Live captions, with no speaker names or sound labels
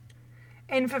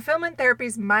In Fulfillment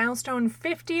Therapy's milestone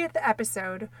 50th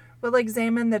episode, we'll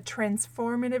examine the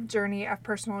transformative journey of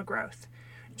personal growth.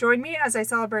 Join me as I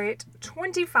celebrate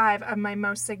 25 of my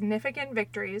most significant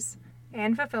victories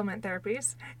and fulfillment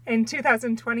therapies in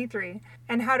 2023,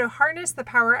 and how to harness the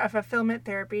power of fulfillment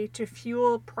therapy to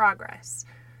fuel progress.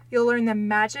 You'll learn the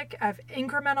magic of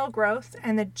incremental growth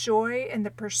and the joy in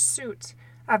the pursuit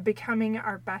of becoming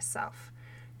our best self.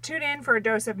 Tune in for a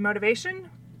dose of motivation,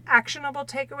 actionable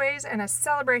takeaways, and a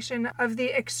celebration of the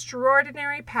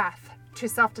extraordinary path to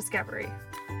self-discovery.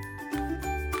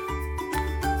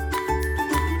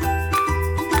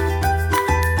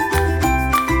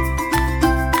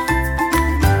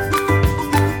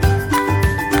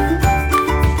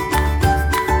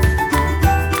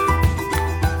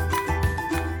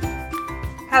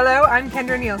 Hello, I'm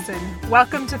Kendra Nielsen.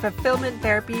 Welcome to Fulfillment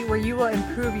Therapy, where you will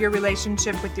improve your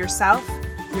relationship with yourself,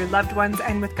 your loved ones,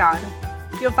 and with God.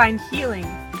 You'll find healing,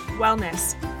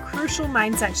 wellness, crucial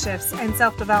mindset shifts, and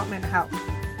self-development help.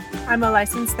 I'm a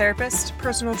licensed therapist,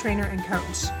 personal trainer, and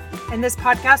coach. In this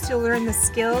podcast, you'll learn the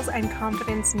skills and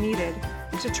confidence needed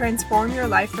to transform your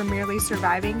life from merely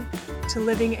surviving to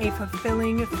living a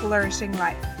fulfilling, flourishing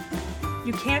life.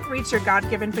 You can't reach your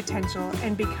God-given potential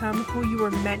and become who you were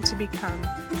meant to become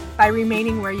by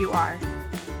remaining where you are.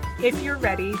 If you're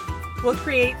ready, we'll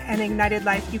create an ignited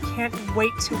life you can't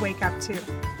wait to wake up to.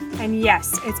 And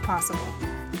yes, it's possible.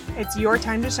 It's your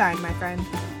time to shine, my friend.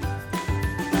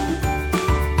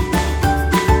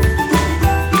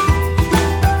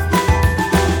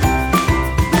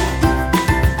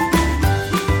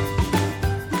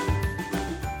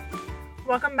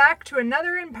 Welcome back to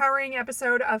another empowering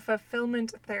episode of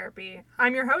Fulfillment Therapy.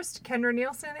 I'm your host, Kendra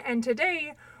Nielsen, and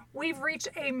today we've reached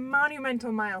a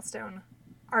monumental milestone,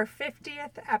 our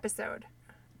 50th episode.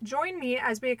 Join me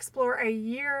as we explore a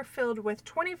year filled with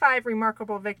 25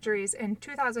 remarkable victories in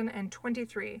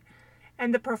 2023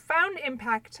 and the profound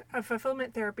impact of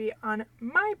fulfillment therapy on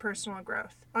my personal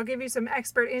growth. I'll give you some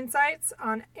expert insights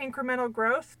on incremental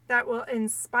growth that will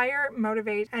inspire,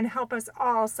 motivate, and help us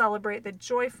all celebrate the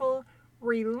joyful,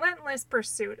 relentless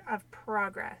pursuit of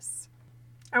progress.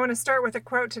 I want to start with a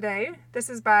quote today. This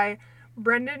is by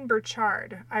Brendon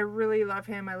Burchard. I really love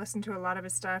him. I listen to a lot of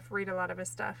his stuff, read a lot of his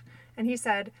stuff. And he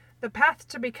said, "The path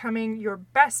to becoming your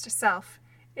best self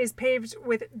is paved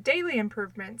with daily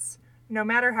improvements, no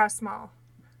matter how small.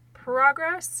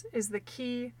 Progress is the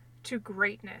key to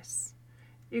greatness."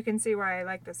 You can see why I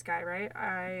like this guy, right?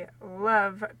 I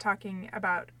love talking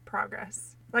about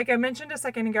progress. Like I mentioned a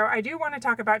second ago, I do want to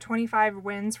talk about 25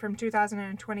 wins from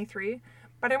 2023,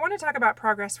 but I want to talk about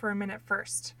progress for a minute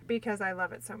first because I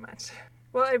love it so much.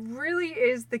 Well, it really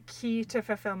is the key to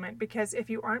fulfillment, because if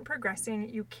you aren't progressing,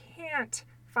 you can't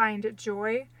find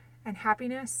joy and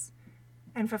happiness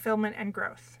and fulfillment and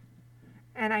growth.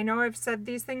 And I know I've said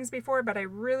these things before, but I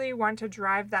really want to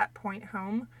drive that point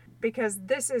home because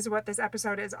this is what this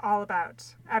episode is all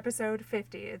about. Episode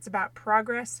 50. It's about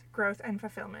progress, growth, and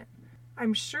fulfillment.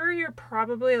 I'm sure you're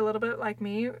probably a little bit like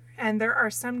me, and there are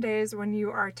some days when you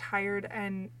are tired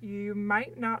and you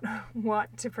might not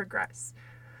want to progress.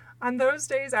 On those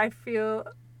days, I feel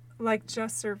like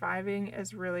just surviving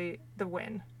is really the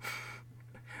win.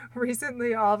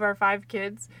 Recently, all of our 5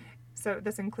 kids, so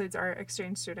this includes our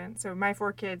exchange student, so my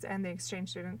 4 kids and the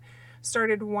exchange student,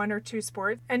 started 1 or 2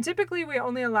 sports. And typically we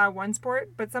only allow 1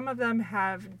 sport, but some of them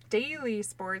have daily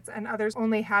sports and others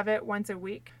only have it once a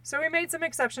week. So we made some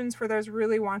exceptions for those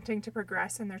really wanting to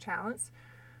progress in their talents.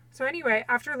 So anyway,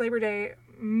 after Labor Day,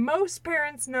 most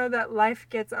parents know that life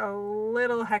gets a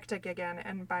little hectic again.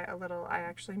 And by a little, I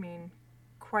actually mean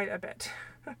quite a bit.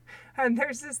 And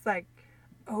there's this like,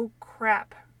 oh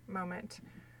crap moment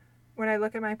when I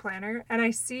look at my planner and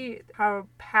I see how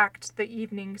packed the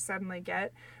evenings suddenly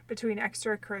get between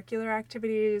extracurricular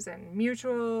activities and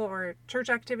mutual or church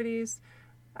activities,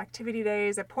 activity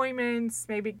days, appointments,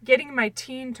 maybe getting my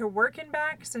teen to work and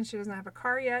back since she doesn't have a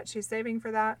car yet. She's saving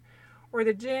for that. Or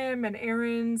the gym and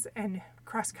errands and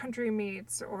cross-country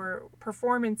meets or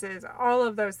performances, all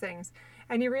of those things.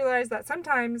 And you realize that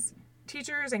sometimes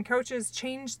teachers and coaches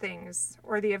change things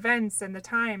or the events and the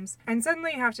times, and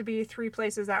suddenly you have to be 3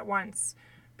 places at once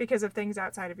because of things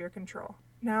outside of your control.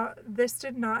 Now, this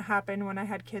did not happen when I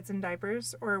had kids in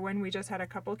diapers or when we just had a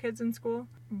couple kids in school,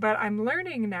 but I'm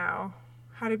learning now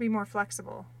how to be more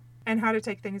flexible and how to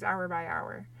take things hour by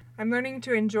hour. I'm learning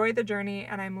to enjoy the journey,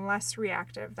 and I'm less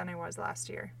reactive than I was last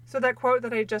year. So that quote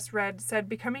that I just read said,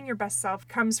 becoming your best self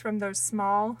comes from those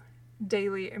small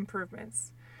daily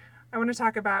improvements. I want to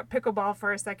talk about pickleball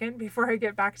for a second before I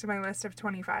get back to my list of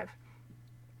 25.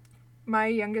 My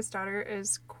youngest daughter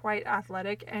is quite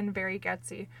athletic and very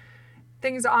gutsy.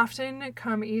 Things often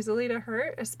come easily to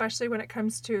her, especially when it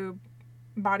comes to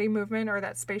body movement or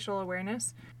that spatial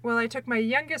awareness. Well, I took my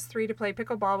youngest 3 to play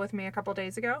pickleball with me a couple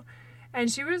days ago,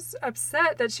 and she was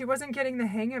upset that she wasn't getting the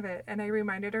hang of it, and I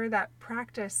reminded her that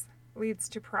practice leads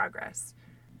to progress.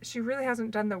 She really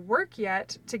hasn't done the work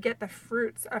yet to get the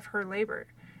fruits of her labor,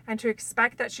 and to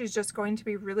expect that she's just going to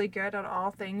be really good at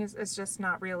all things is just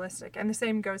not realistic, and the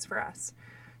same goes for us.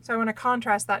 So I want to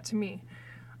contrast that to me.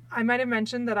 I might have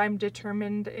mentioned that I'm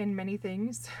determined in many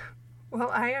things. Well,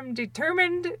 I am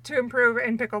determined to improve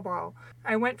in pickleball.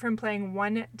 I went from playing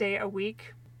 1 day a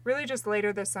week, really just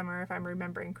later this summer if I'm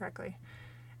remembering correctly.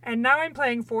 And now I'm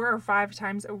playing 4 or 5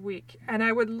 times a week. And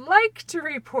I would like to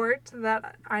report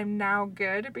that I'm now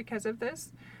good because of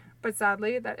this. But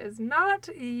sadly, that is not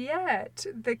yet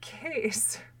the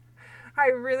case. I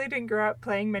really didn't grow up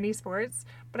playing many sports,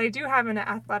 but I do have an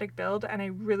athletic build and I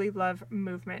really love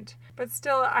movement. But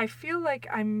still, I feel like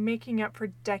I'm making up for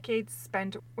decades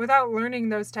spent without learning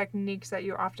those techniques that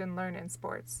you often learn in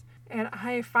sports. And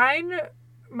I find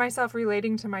myself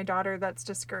relating to my daughter that's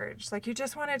discouraged. Like, you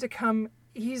just want it to come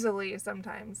easily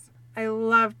sometimes. I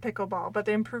love pickleball, but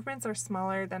the improvements are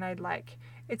smaller than I'd like.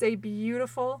 It's a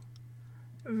beautiful,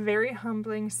 very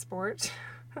humbling sport.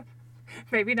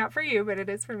 Maybe not for you, but it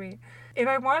is for me. If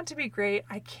I want to be great,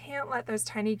 I can't let those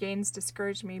tiny gains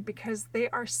discourage me because they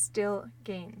are still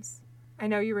gains. I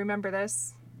know you remember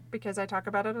this because I talk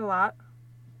about it a lot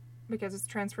because it's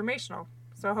transformational.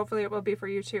 So hopefully it will be for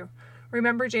you too.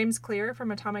 Remember James Clear from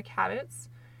Atomic Habits?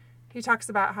 He talks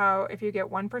about how if you get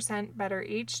 1% better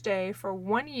each day for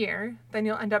 1 year, then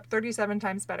you'll end up 37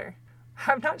 times better.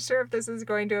 I'm not sure if this is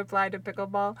going to apply to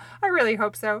pickleball. I really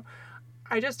hope so.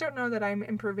 I just don't know that I'm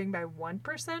improving by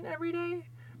 1% every day,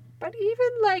 but even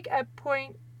like a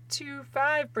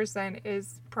 0.25%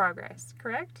 is progress,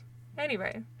 correct?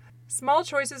 Anyway, small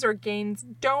choices or gains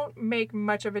don't make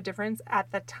much of a difference at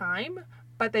the time,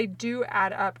 but they do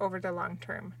add up over the long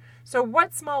term. So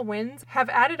what small wins have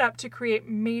added up to create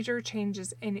major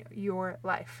changes in your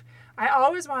life? I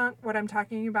always want what I'm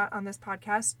talking about on this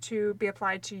podcast to be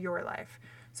applied to your life.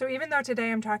 So even though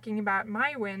today I'm talking about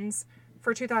my wins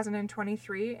for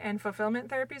 2023 and Fulfillment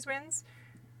Therapy's wins,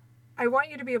 I want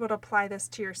you to be able to apply this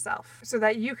to yourself so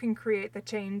that you can create the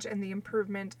change and the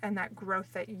improvement and that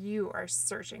growth that you are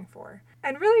searching for.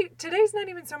 And really, today's not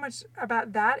even so much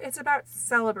about that, it's about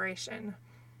celebration.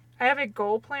 I have a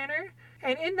goal planner,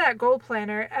 and in that goal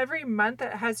planner, every month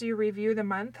it has you review the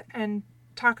month and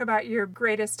talk about your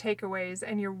greatest takeaways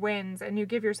and your wins, and you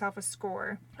give yourself a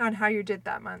score on how you did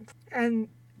that month. And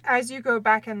as you go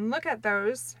back and look at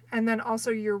those, and then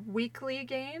also your weekly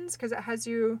gains, because it has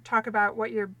you talk about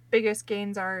what your biggest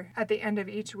gains are at the end of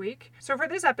each week. So for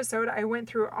this episode, I went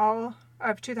through all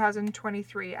of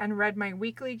 2023 and read my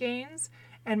weekly gains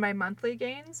and my monthly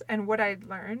gains and what I'd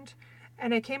learned.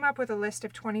 And I came up with a list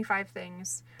of 25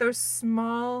 things, those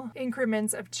small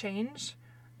increments of change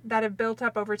that have built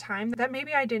up over time that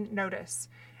maybe I didn't notice.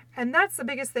 And that's the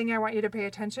biggest thing I want you to pay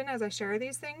attention as I share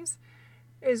these things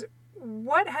is,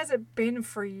 what has it been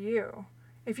for you?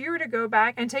 If you were to go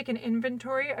back and take an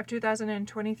inventory of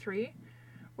 2023,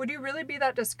 would you really be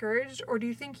that discouraged, or do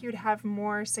you think you'd have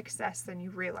more success than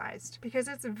you realized? Because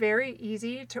it's very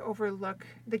easy to overlook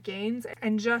the gains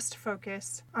and just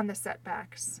focus on the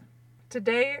setbacks.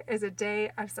 Today is a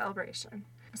day of celebration.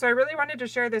 So I really wanted to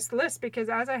share this list because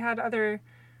as I had other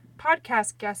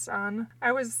podcast guests on,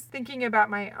 I was thinking about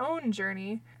my own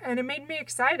journey, and it made me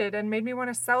excited and made me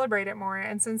want to celebrate it more.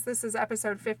 And since this is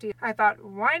episode 50, I thought,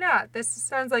 why not? This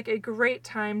sounds like a great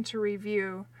time to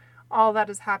review all that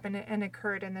has happened and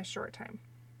occurred in this short time.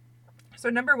 So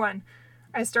number 1,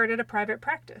 I started a private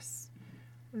practice.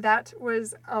 That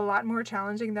was a lot more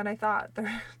challenging than I thought. There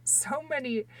are so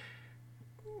many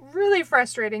really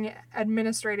frustrating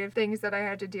administrative things that I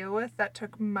had to deal with that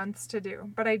took months to do.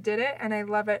 But I did it, and I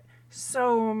love it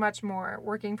so much more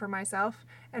working for myself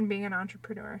and being an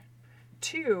entrepreneur.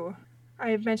 2,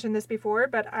 I've mentioned this before,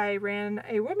 but I ran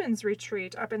a women's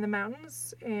retreat up in the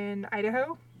mountains in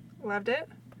Idaho. Loved it.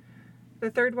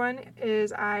 The 3rd one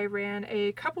is I ran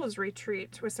a couples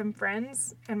retreat with some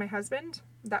friends and my husband.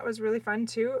 That was really fun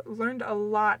too. Learned a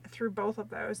lot through both of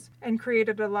those and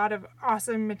created a lot of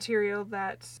awesome material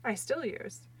that I still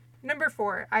use. Number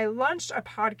 4, I launched a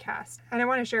podcast, and I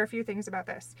want to share a few things about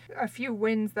this. A few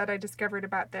wins that I discovered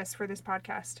about this for this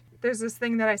podcast. There's this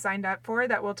thing that I signed up for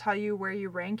that will tell you where you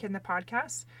rank in the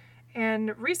podcast.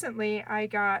 And recently I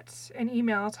got an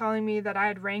email telling me that I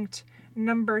had ranked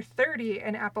number 30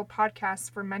 in Apple Podcasts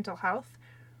for mental health,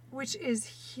 which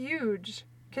is huge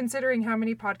considering how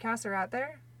many podcasts are out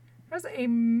there. That was a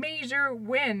major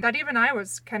win that even I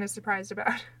was kind of surprised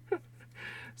about.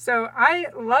 So I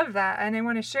love that, and I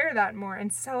want to share that more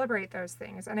and celebrate those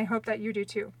things, and I hope that you do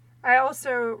too. I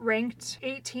also ranked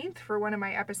 18th for one of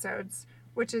my episodes,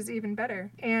 which is even better,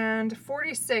 and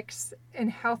 46th in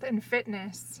health and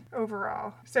fitness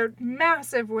overall. So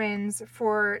massive wins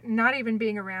for not even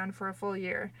being around for a full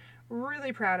year.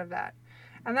 Really proud of that.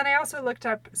 And then I also looked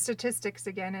up statistics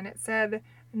again, and it said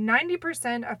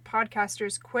 90% of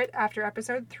podcasters quit after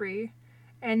episode 3,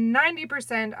 and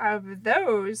 90% of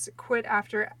those quit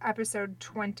after episode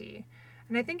 20.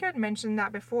 And I think I'd mentioned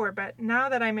that before, but now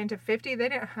that I'm into 50, they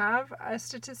didn't have a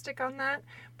statistic on that,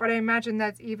 but I imagine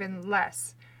that's even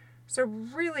less. So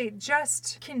really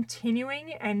just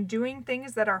continuing and doing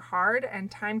things that are hard and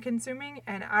time consuming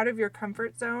and out of your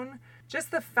comfort zone,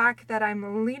 just the fact that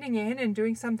I'm leaning in and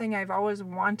doing something I've always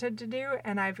wanted to do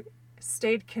and I've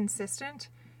stayed consistent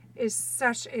is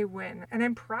such a win. And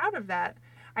I'm proud of that.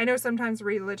 I know sometimes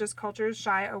religious cultures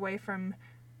shy away from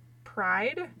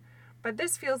pride, but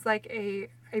this feels like a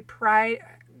pride,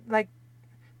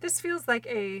 this feels like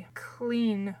a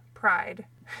clean pride.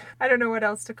 I don't know what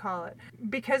else to call it,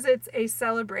 because it's a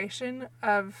celebration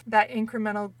of that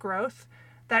incremental growth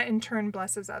that in turn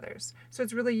blesses others. So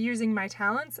it's really using my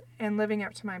talents and living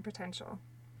up to my potential.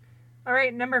 All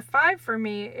right, number 5 for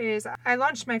me is I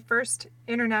launched my first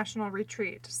international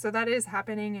retreat. So that is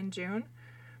happening in June.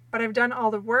 But I've done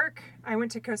all the work. I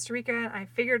went to Costa Rica and I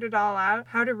figured it all out,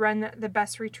 how to run the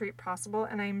best retreat possible,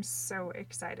 and I'm so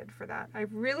excited for that. I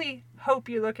really hope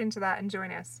you look into that and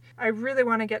join us. I really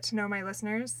want to get to know my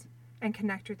listeners and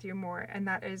connect with you more, and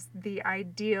that is the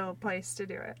ideal place to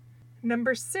do it.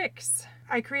 Number 6,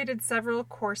 I created several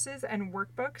courses and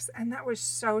workbooks, and that was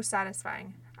so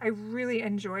satisfying. I really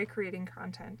enjoy creating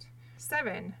content.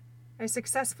 7, I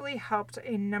successfully helped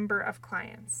a number of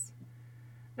clients.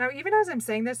 Now, even as I'm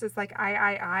saying this, it's like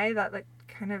that like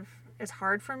kind of is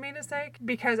hard for me to say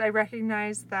because I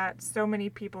recognize that so many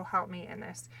people help me in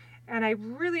this. And I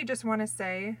really just want to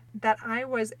say that I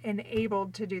was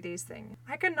enabled to do these things.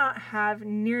 I could not have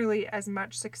nearly as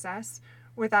much success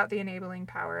without the enabling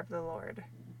power of the Lord.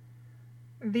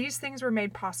 These things were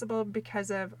made possible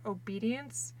because of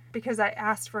obedience, because I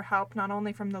asked for help not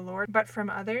only from the Lord, but from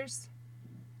others.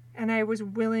 And I was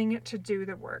willing to do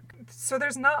the work. So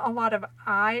there's not a lot of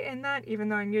I in that, even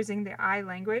though I'm using the I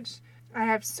language. I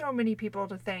have so many people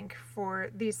to thank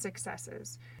for these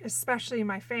successes, especially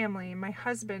my family, my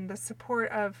husband, the support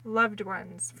of loved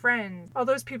ones, friends, all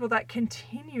those people that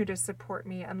continue to support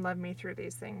me and love me through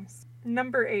these things.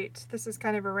 Number 8, this is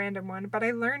kind of a random one, but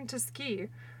I learned to ski.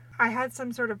 I had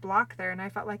some sort of block there and I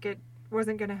felt like it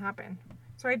wasn't going to happen.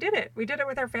 So I did it. We did it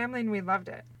with our family and we loved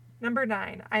it. Number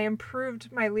 9, I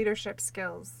improved my leadership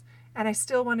skills, and I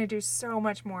still want to do so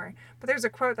much more. But there's a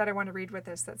quote that I want to read with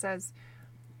this that says,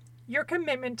 "Your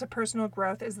commitment to personal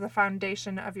growth is the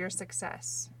foundation of your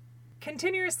success.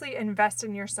 Continuously invest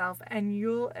in yourself and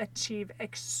you'll achieve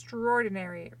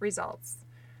extraordinary results."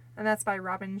 And that's by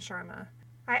Robin Sharma.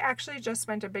 I actually just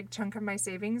spent a big chunk of my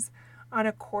savings on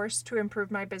a course to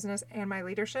improve my business and my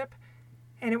leadership.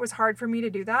 And it was hard for me to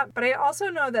do that, but I also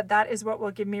know that that is what will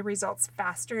give me results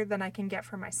faster than I can get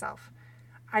for myself.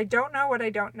 I don't know what I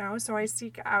don't know, so I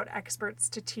seek out experts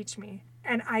to teach me.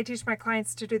 And I teach my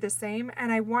clients to do the same,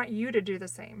 and I want you to do the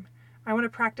same. I want to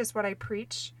practice what I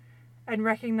preach and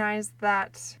recognize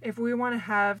that if we want to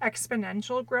have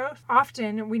exponential growth,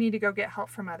 often we need to go get help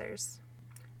from others.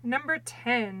 Number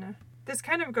 10. This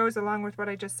kind of goes along with what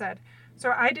I just said.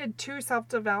 So I did 2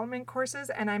 self-development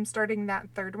courses, and I'm starting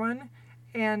that 3rd one.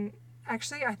 And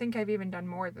actually, I think I've even done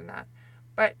more than that.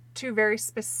 But 2 very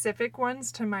specific ones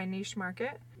to my niche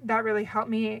market. That really helped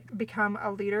me become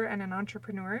a leader and an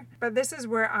entrepreneur. But this is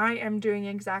where I am doing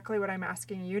exactly what I'm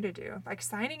asking you to do. Like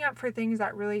signing up for things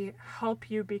that really help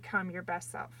you become your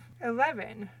best self.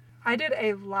 11, I did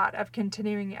a lot of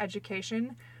continuing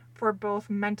education for both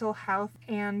mental health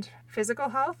and physical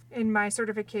health in my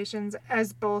certifications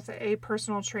as both a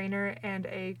personal trainer and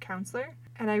a counselor.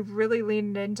 And I really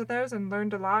leaned into those and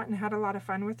learned a lot and had a lot of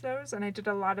fun with those. And I did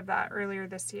a lot of that earlier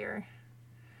this year.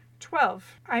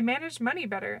 12, I managed money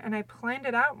better and I planned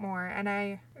it out more and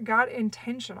I got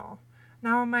intentional.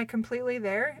 Now, am I completely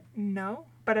there? No.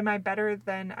 But am I better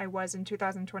than I was in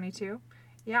 2022?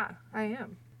 Yeah, I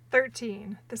am.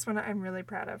 13, this one I'm really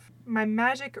proud of. My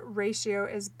magic ratio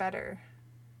is better.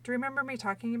 Do you remember me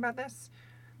talking about this?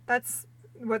 That's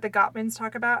what the Gottmans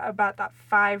talk about that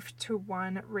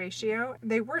 5-to-1 ratio.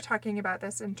 They were talking about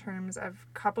this in terms of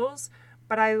couples,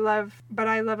 but I love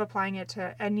applying it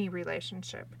to any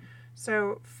relationship.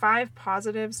 So 5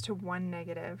 positives to 1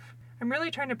 negative. I'm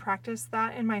really trying to practice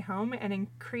that in my home and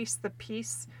increase the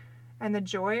peace and the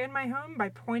joy in my home by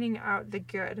pointing out the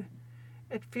good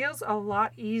It feels a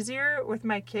lot easier with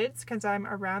my kids because I'm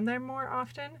around them more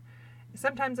often.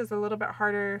 Sometimes it's a little bit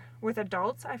harder with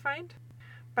adults, I find.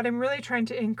 But I'm really trying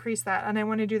to increase that, and I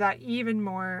want to do that even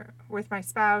more with my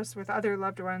spouse, with other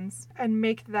loved ones, and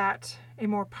make that a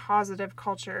more positive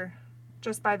culture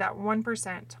just by that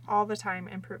 1% all the time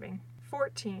improving.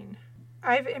 14.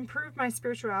 I've improved my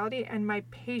spirituality and my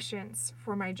patience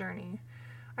for my journey.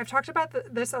 I've talked about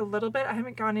this a little bit. I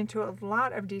haven't gone into a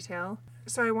lot of detail,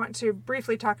 so I want to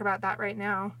briefly talk about that right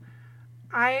now.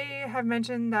 I have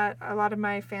mentioned that a lot of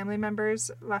my family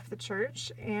members left the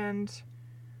church and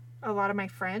a lot of my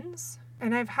friends,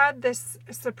 and I've had this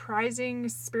surprising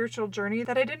spiritual journey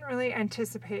that I didn't really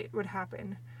anticipate would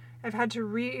happen. I've had to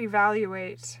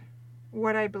reevaluate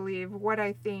what I believe, what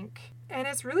I think, and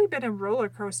it's really been a roller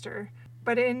coaster.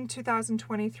 But in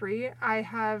 2023, I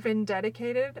have been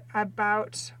dedicated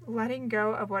about letting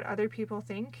go of what other people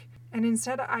think, and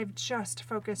instead I've just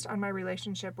focused on my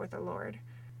relationship with the Lord.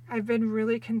 I've been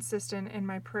really consistent in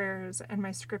my prayers and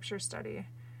my scripture study.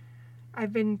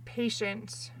 I've been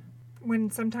patient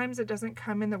when sometimes it doesn't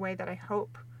come in the way that I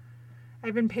hope.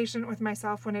 I've been patient with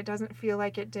myself when it doesn't feel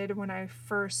like it did when I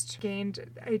first gained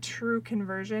a true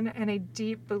conversion and a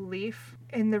deep belief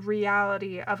in the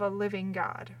reality of a living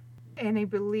God, and a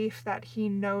belief that He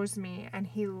knows me and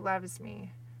He loves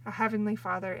me, a Heavenly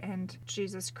Father and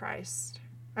Jesus Christ,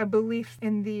 a belief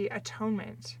in the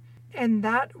atonement. And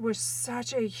that was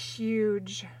such a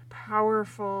huge,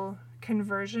 powerful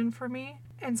conversion for me.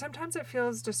 And sometimes it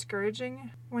feels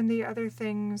discouraging when the other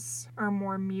things are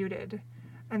more muted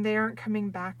and they aren't coming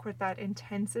back with that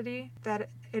intensity that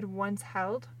it once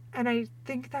held. And I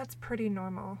think that's pretty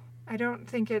normal. I don't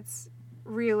think it's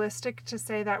realistic to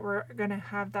say that we're going to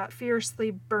have that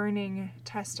fiercely burning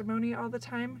testimony all the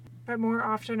time. But more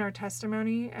often our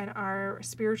testimony and our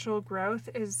spiritual growth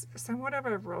is somewhat of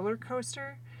a roller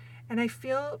coaster. And I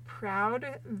feel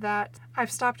proud that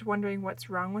I've stopped wondering what's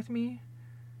wrong with me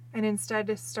and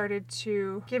instead started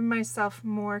to give myself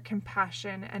more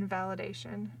compassion and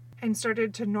validation, and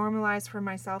started to normalize for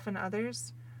myself and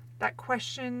others that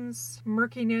questions,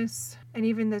 murkiness, and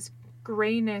even this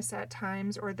grayness at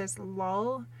times, or this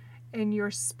lull in your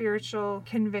spiritual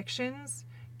convictions,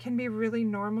 can be really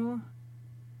normal,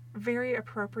 very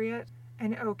appropriate,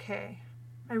 and okay.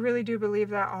 I really do believe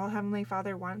that all Heavenly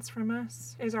Father wants from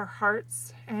us is our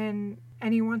hearts, and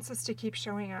He wants us to keep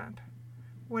showing up,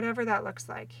 whatever that looks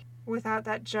like, without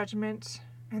that judgment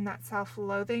and that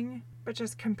self-loathing, but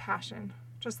just compassion,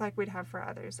 just like we'd have for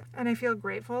others. And I feel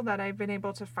grateful that I've been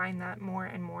able to find that more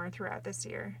and more throughout this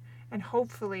year, and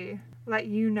hopefully let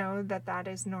you know that that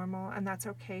is normal and that's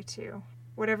okay too.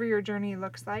 Whatever your journey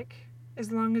looks like,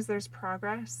 as long as there's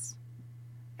progress,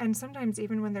 and sometimes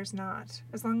even when there's not,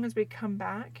 as long as we come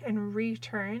back and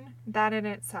return, that in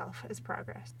itself is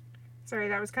progress. Sorry,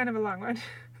 that was kind of a long one.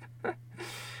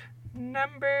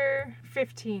 Number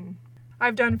 15.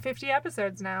 I've done 50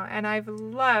 episodes now, and I've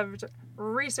loved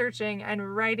researching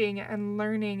and writing and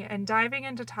learning and diving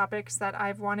into topics that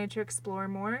I've wanted to explore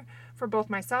more for both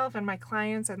myself and my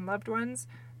clients and loved ones.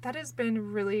 That has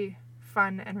been really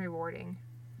fun and rewarding.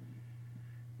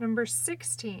 Number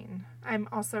 16. I'm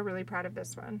also really proud of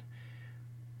this one.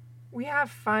 We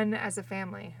have fun as a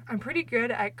family. I'm pretty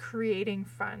good at creating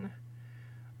fun.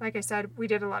 Like I said, we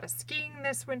did a lot of skiing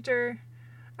this winter.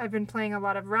 I've been playing a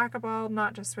lot of racquetball,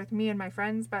 not just with me and my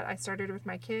friends, but I started with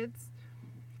my kids.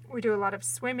 We do a lot of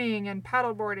swimming and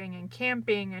paddleboarding and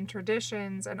camping and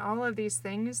traditions and all of these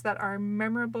things that are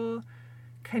memorable,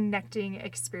 connecting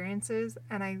experiences,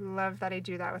 and I love that I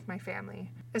do that with my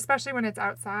family, especially when it's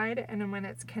outside and when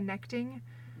it's connecting.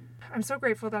 I'm so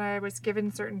grateful that I was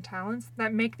given certain talents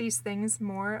that make these things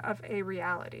more of a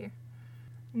reality.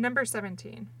 Number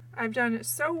 17. I've done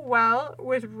so well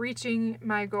with reaching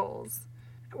my goals.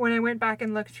 When I went back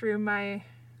and looked through my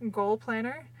goal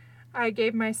planner, I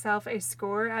gave myself a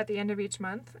score at the end of each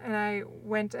month, and I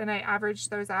went and I averaged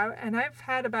those out, and I've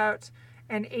had about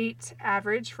an 8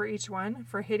 average for each one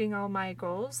for hitting all my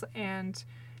goals and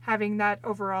having that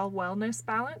overall wellness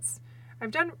balance.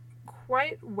 I've done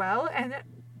quite well, and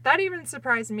that even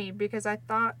surprised me because I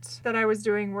thought that I was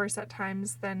doing worse at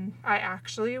times than I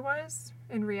actually was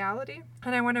in reality.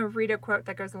 And I want to read a quote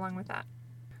that goes along with that.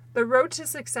 The road to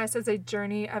success is a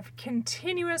journey of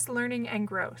continuous learning and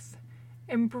growth.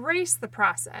 Embrace the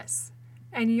process,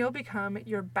 and you'll become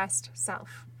your best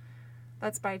self.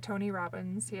 That's by Tony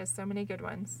Robbins. He has so many good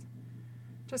ones.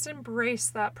 Just embrace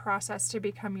that process to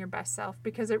become your best self,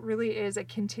 because it really is a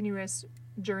continuous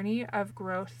journey of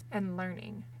growth and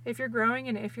learning. If you're growing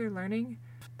and if you're learning,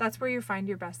 that's where you find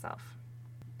your best self.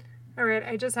 All right,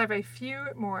 I just have a few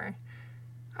more.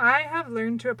 I have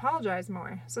learned to apologize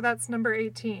more. So that's number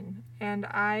 18. And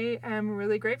I am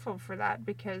really grateful for that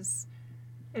because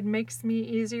it makes me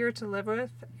easier to live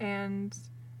with, and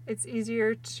it's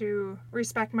easier to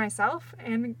respect myself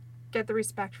and get the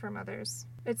respect from others.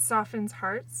 It softens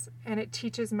hearts, and it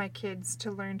teaches my kids to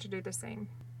learn to do the same.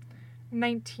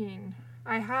 19.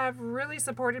 I have really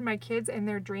supported my kids in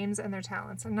their dreams and their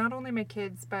talents, and not only my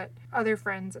kids, but other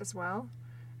friends as well,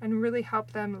 and really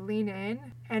help them lean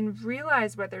in and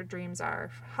realize what their dreams are,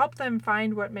 help them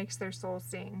find what makes their soul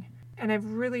sing. And I've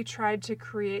really tried to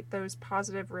create those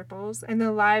positive ripples in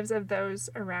the lives of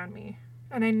those around me.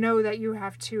 And I know that you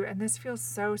have too, and this feels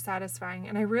so satisfying.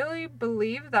 And I really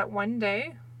believe that one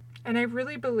day,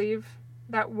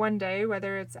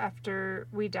 whether it's after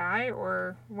we die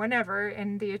or whenever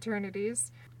in the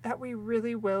eternities, that we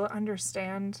really will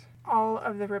understand all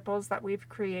of the ripples that we've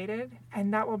created,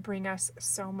 and that will bring us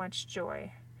so much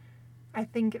joy. I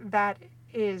think that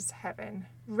is heaven,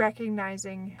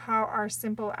 recognizing how our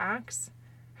simple acts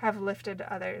have lifted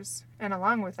others. And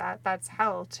along with that, that's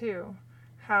hell too.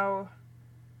 How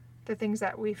the things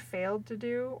that we failed to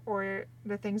do or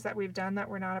the things that we've done that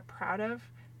we're not proud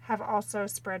of have also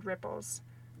spread ripples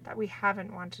that we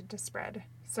haven't wanted to spread.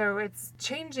 So it's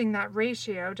changing that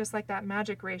ratio, just like that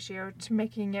magic ratio, to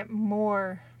making it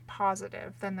more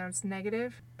positive than those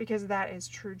negative, because that is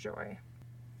true joy.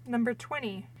 Number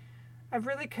 20. I've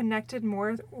really connected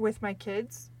more with my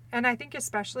kids, and I think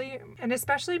especially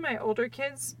my older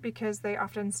kids, because they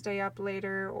often stay up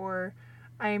later, or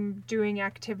I'm doing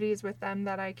activities with them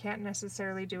that I can't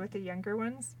necessarily do with the younger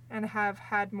ones, and have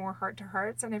had more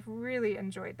heart-to-hearts, and I've really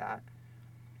enjoyed that.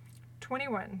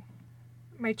 21.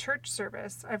 My church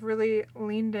service. I've really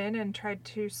leaned in and tried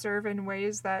to serve in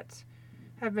ways that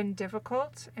have been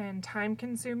difficult and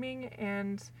time-consuming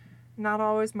and not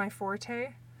always my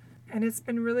forte. And it's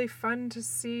been really fun to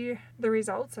see the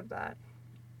results of that.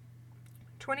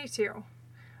 22.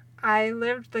 I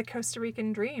lived the Costa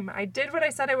Rican dream. I did what I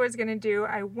said I was going to do.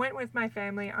 I went with my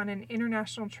family on an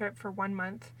international trip for 1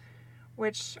 month,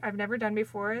 which I've never done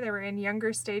before. They were in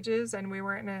younger stages, and we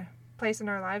weren't in a place in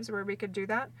our lives where we could do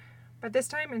that. But this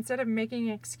time, instead of making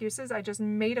excuses, I just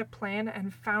made a plan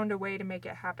and found a way to make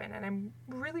it happen. And I'm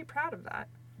really proud of that.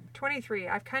 23.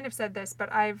 I've kind of said this,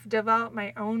 but I've developed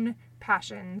my own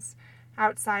passions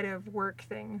outside of work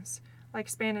things, like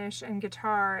Spanish and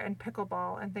guitar and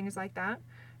pickleball and things like that.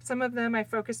 Some of them I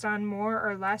focused on more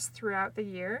or less throughout the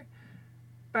year,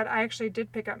 but I actually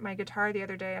did pick up my guitar the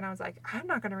other day, and I was like, I'm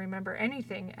not going to remember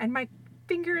anything. And my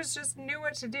fingers just knew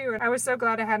what to do. And I was so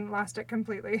glad I hadn't lost it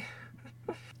completely.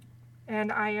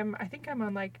 And I think I'm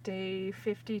on like day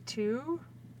 52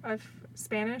 of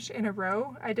Spanish in a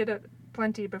row. I did it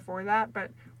plenty before that,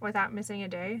 but without missing a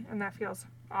day, and that feels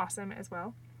awesome as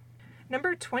well.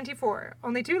 Number 24,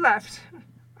 only 2 left.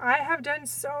 I have done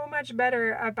so much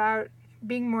better about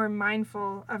being more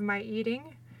mindful of my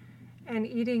eating and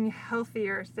eating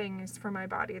healthier things for my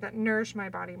body that nourish my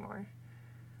body more.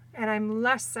 And I'm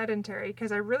less sedentary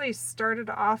because I really started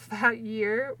off that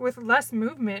year with less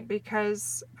movement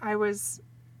because I was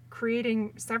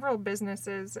creating several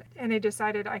businesses, and I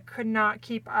decided I could not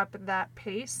keep up that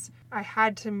pace. I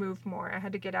had to move more. I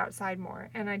had to get outside more,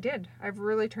 and I did. I've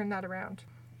really turned that around.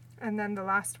 And then the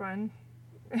last one,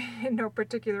 in no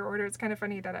particular order, it's kind of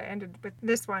funny that I ended with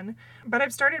this one, but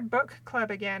I've started book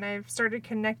club again. I've started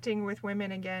connecting with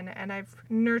women again, and I've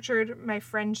nurtured my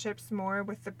friendships more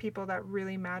with the people that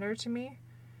really matter to me.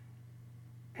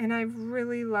 And I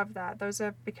really love that. Those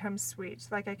have become sweet.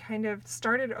 Like, I kind of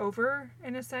started over,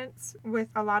 in a sense, with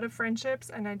a lot of friendships,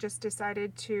 and I just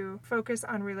decided to focus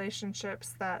on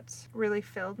relationships that really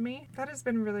filled me. That has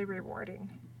been really rewarding.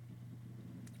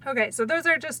 Okay, so those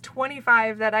are just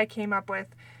 25 that I came up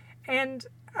with. And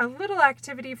a little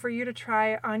activity for you to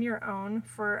try on your own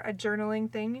for a journaling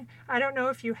thing. I don't know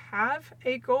if you have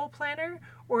a goal planner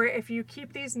or if you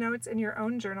keep these notes in your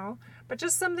own journal, but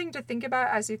just something to think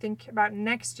about as you think about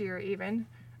next year even.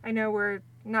 I know we're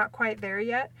not quite there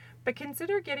yet, but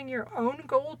consider getting your own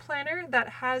goal planner that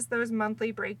has those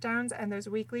monthly breakdowns and those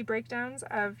weekly breakdowns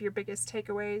of your biggest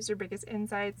takeaways, your biggest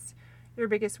insights, your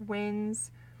biggest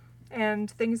wins, and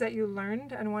things that you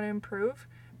learned and want to improve,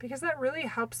 because that really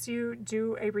helps you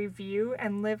do a review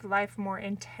and live life more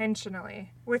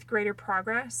intentionally with greater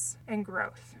progress and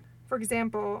growth. For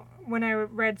example, when I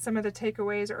read some of the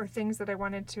takeaways or things that I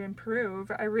wanted to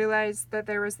improve, I realized that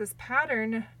there was this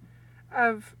pattern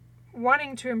of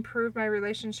wanting to improve my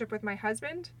relationship with my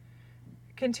husband,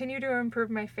 continue to improve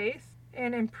my faith,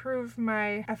 and improve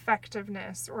my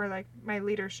effectiveness or like my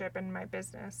leadership in my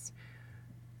business.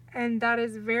 And that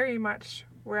is very much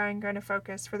where I'm going to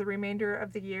focus for the remainder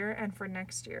of the year and for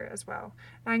next year as well.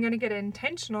 Now, I'm going to get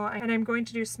intentional and I'm going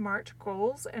to do SMART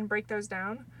goals and break those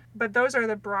down. But those are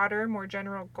the broader, more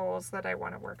general goals that I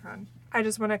want to work on. I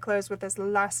just want to close with this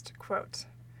last quote.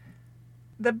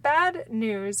 The bad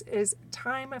news is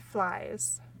time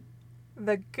flies.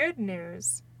 The good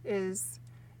news is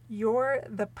you're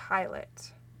the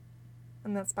pilot.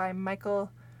 And that's by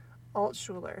Michael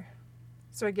Altshuler.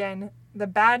 So again, the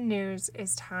bad news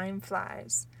is time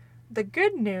flies. The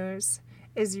good news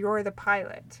is you're the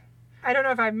pilot. I don't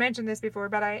know if I've mentioned this before,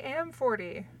 but I am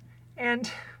 40.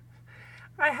 And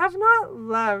I have not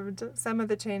loved some of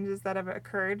the changes that have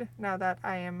occurred now that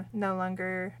I am no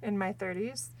longer in my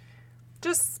 30s.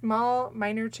 Just small,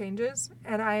 minor changes.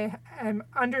 And I am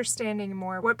understanding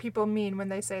more what people mean when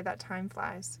they say that time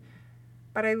flies.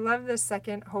 But I love the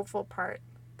second hopeful part,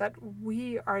 that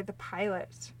we are the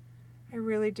pilot. I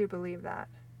really do believe that.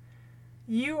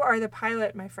 You are the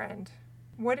pilot, my friend.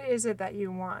 What is it that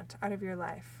you want out of your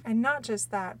life? And not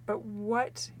just that, but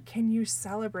what can you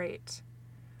celebrate?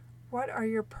 What are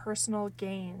your personal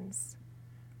gains?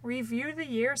 Review the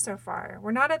year so far.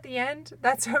 We're not at the end.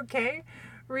 That's okay.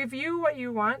 Review what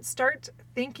you want. Start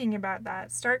thinking about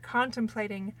that. Start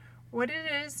contemplating what it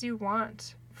is you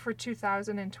want for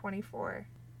 2024.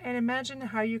 And imagine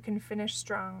how you can finish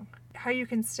strong, how you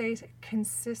can stay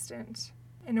consistent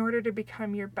in order to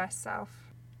become your best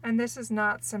self. And this is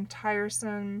not some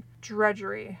tiresome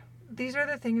drudgery. These are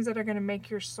the things that are going to make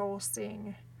your soul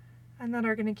sing and that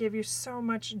are going to give you so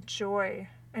much joy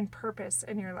and purpose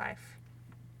in your life.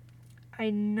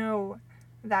 I know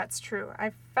that's true.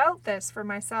 I've felt this for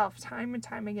myself time and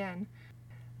time again.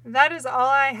 That is all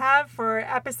I have for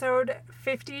episode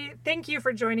 50. Thank you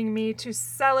for joining me to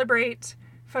celebrate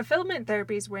Fulfillment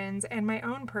Therapy's wins and my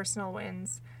own personal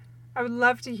wins. I would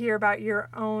love to hear about your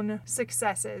own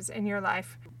successes in your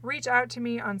life. Reach out to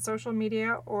me on social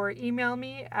media or email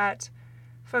me at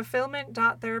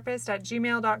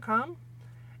fulfillment.therapist@gmail.com.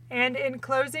 And in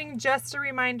closing, just a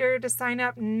reminder to sign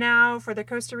up now for the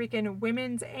Costa Rican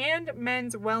Women's and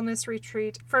Men's Wellness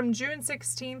Retreat from June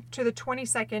 16th to the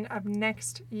 22nd of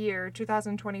next year,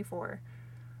 2024.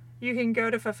 You can go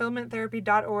to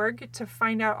fulfillmenttherapy.org to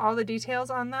find out all the details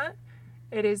on that.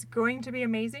 It is going to be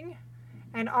amazing.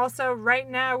 And also, right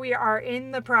now, we are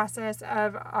in the process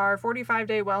of our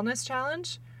 45-day wellness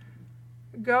challenge.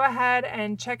 Go ahead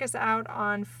and check us out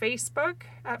on Facebook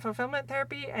at Fulfillment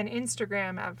Therapy and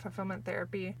Instagram at Fulfillment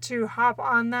Therapy to hop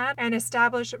on that and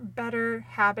establish better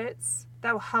habits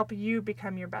that will help you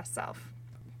become your best self.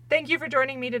 Thank you for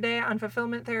joining me today on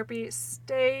Fulfillment Therapy.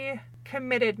 Stay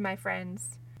committed, my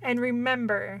friends. And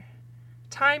remember,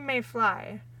 time may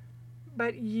fly,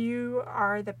 but you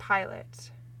are the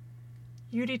pilot.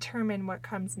 You determine what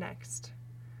comes next.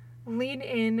 Lean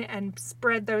in and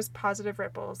spread those positive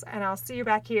ripples, and I'll see you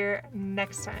back here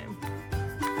next time.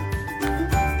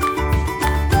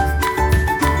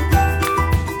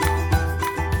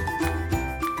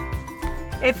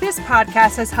 If this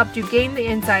podcast has helped you gain the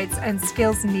insights and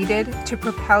skills needed to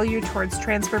propel you towards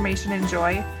transformation and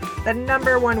joy, the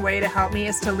number one way to help me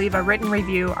is to leave a written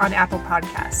review on Apple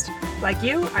Podcast. Like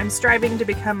you, I'm striving to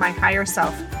become my higher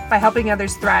self by helping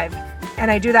others thrive. And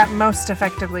I do that most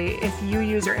effectively if you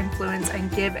use your influence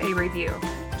and give a review.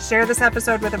 Share this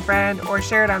episode with a friend or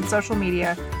share it on social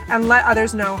media and let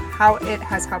others know how it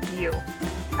has helped you.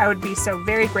 I would be so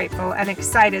very grateful and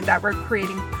excited that we're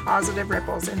creating positive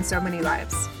ripples in so many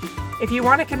lives. If you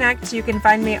want to connect, you can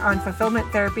find me on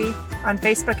Fulfillment Therapy on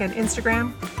Facebook and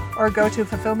Instagram, or go to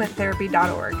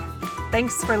fulfillmenttherapy.org.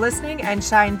 Thanks for listening and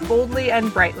shine boldly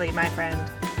and brightly, my friend.